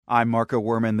I'm Marco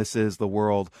Werman. This is The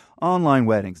World. Online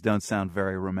weddings don't sound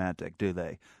very romantic, do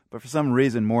they? But for some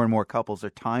reason, more and more couples are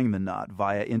tying the knot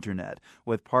via internet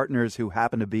with partners who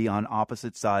happen to be on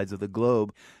opposite sides of the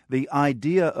globe. The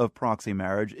idea of proxy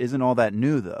marriage isn't all that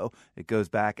new, though. It goes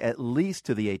back at least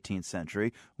to the 18th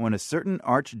century when a certain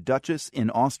archduchess in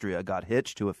Austria got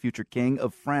hitched to a future king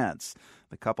of France.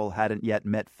 The couple hadn't yet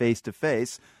met face to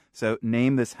face. So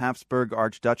name this Habsburg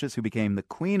archduchess who became the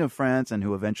Queen of France and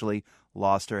who eventually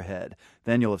lost her head.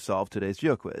 Then you'll have solved today's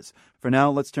GeoQuiz. For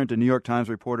now, let's turn to New York Times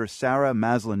reporter Sarah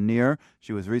Maslin Nir.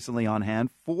 She was recently on hand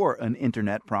for an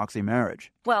internet proxy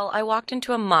marriage. Well, I walked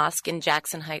into a mosque in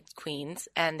Jackson Heights, Queens,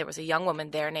 and there was a young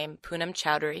woman there named Poonam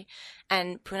Chowdhury.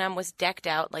 And Poonam was decked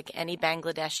out like any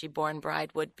Bangladeshi-born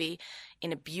bride would be,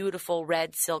 in a beautiful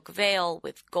red silk veil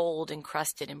with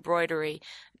gold-encrusted embroidery,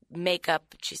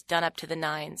 makeup. She's done up to the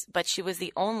nines, but she was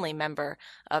the only member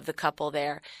of the couple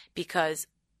there because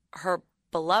her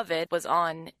beloved was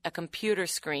on a computer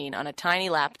screen on a tiny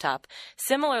laptop,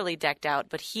 similarly decked out,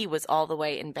 but he was all the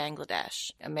way in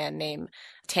Bangladesh, a man named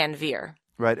Tanveer.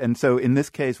 Right. And so in this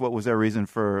case, what was their reason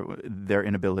for their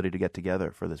inability to get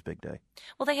together for this big day?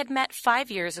 Well, they had met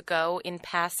 5 years ago in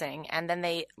passing, and then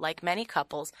they, like many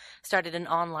couples, started an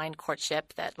online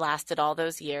courtship that lasted all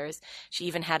those years. She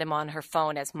even had him on her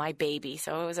phone as my baby,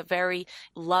 so it was a very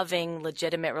loving,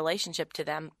 legitimate relationship to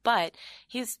them. But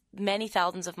he's many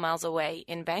thousands of miles away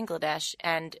in Bangladesh,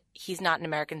 and he's not an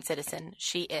American citizen.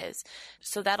 She is.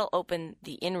 So that'll open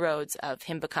the inroads of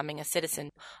him becoming a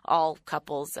citizen. All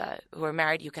couples who are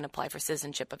married, you can apply for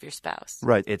citizenship of your spouse.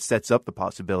 Right. It sets up the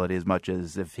possibility as much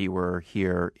as if he were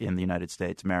here in the United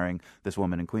States marrying this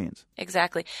woman in Queens.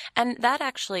 Exactly. And that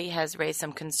actually has raised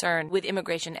some concern with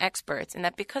immigration experts in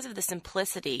that because of the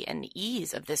simplicity and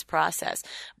ease of this process,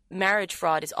 marriage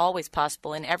fraud is always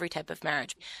possible in every type of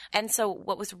marriage. And so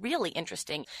what was really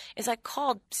interesting is I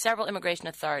called several immigration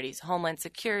authorities, Homeland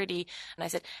Security, and I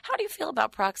said, how do you feel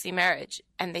about proxy marriage?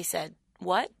 And they said,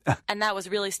 what? And that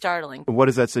was really startling. What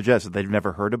does that suggest? That they've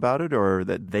never heard about it or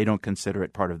that they don't consider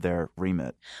it part of their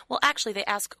remit? Well, actually, they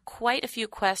ask quite a few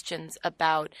questions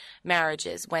about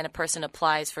marriages when a person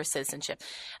applies for citizenship.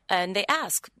 And they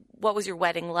ask, what was your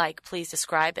wedding like? Please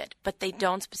describe it. But they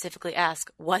don't specifically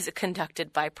ask, was it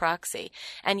conducted by proxy?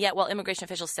 And yet, while immigration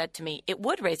officials said to me, it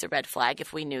would raise a red flag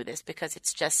if we knew this because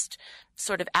it's just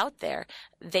sort of out there,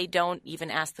 they don't even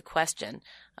ask the question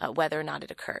whether or not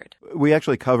it occurred. We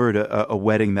actually covered a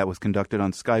wedding that was conducted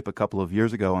on Skype a couple of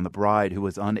years ago on the bride who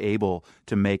was unable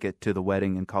to make it to the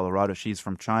wedding in Colorado. She's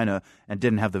from China and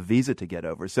didn't have the visa to get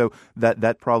over. So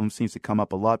that problem seems to come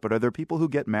up a lot. But are there people who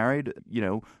get married,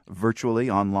 virtually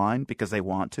online because they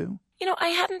want to? I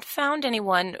hadn't found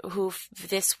anyone who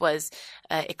this was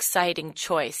an exciting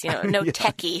choice. No Yeah.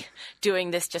 techie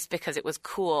doing this just because it was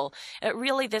cool.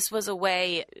 Really, this was a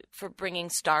way for bringing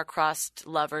star-crossed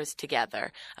lovers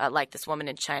together, like this woman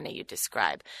in China you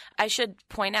describe. I should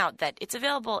point out that it's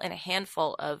available in a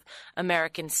handful of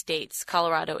American states.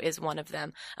 Colorado is one of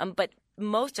them. But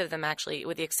most of them, actually,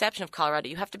 with the exception of Colorado,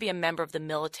 you have to be a member of the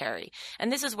military.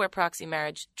 And this is where proxy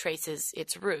marriage traces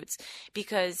its roots,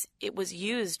 because it was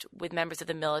used with members of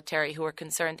the military who were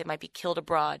concerned they might be killed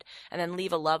abroad and then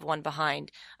leave a loved one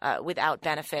behind without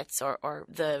benefits or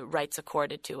the rights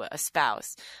accorded to a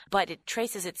spouse. But it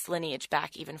traces its lineage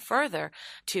back even further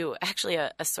to actually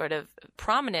a sort of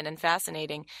prominent and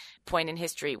fascinating point in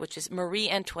history, which is Marie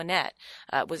Antoinette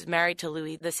was married to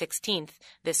Louis XVI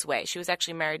this way. She was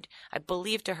actually married, I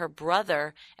believe, to her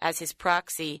brother as his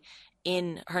proxy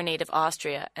in her native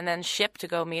Austria and then shipped to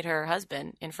go meet her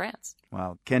husband in France.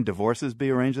 Wow. Can divorces be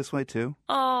arranged this way too?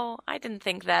 Oh, I didn't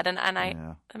think that. And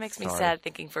that makes me sad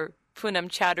thinking for Poonam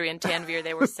Chowdhury and Tanveer.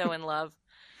 They were so in love.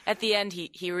 At the end,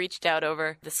 he reached out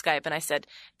over the Skype and I said,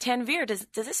 Tanveer, does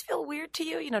this feel weird to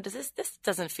you? This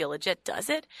doesn't feel legit, does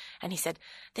it? And he said,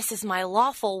 this is my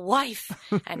lawful wife.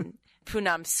 And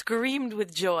Poonam screamed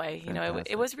with joy.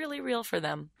 It was really real for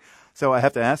them. So I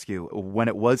have to ask you, when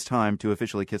it was time to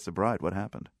officially kiss the bride, what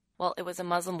happened? Well, it was a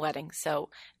Muslim wedding, so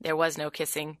there was no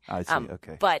kissing. I see,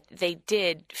 okay. But they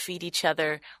did feed each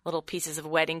other little pieces of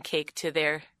wedding cake to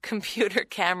their computer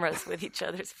cameras with each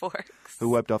other's forks. Who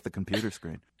wiped off the computer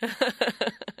screen? Get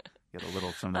a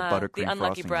little some of that buttercream frosting. The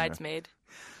unlucky bridesmaid.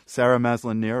 Sarah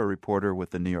Maslin Nir, a reporter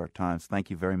with the New York Times. Thank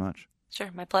you very much. Sure,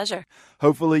 my pleasure.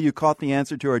 Hopefully you caught the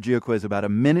answer to our GeoQuiz about a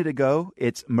minute ago.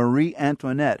 It's Marie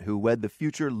Antoinette who wed the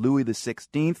future Louis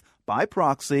XVI by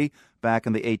proxy back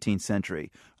in the 18th century.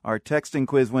 Our texting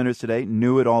quiz winners today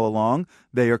knew it all along.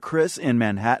 They are Chris in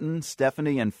Manhattan,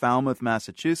 Stephanie in Falmouth,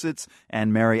 Massachusetts,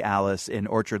 and Mary Alice in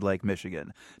Orchard Lake,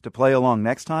 Michigan. To play along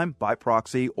next time, by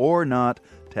proxy or not,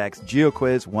 text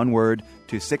GeoQuiz, one word,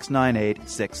 to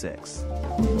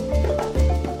 69866.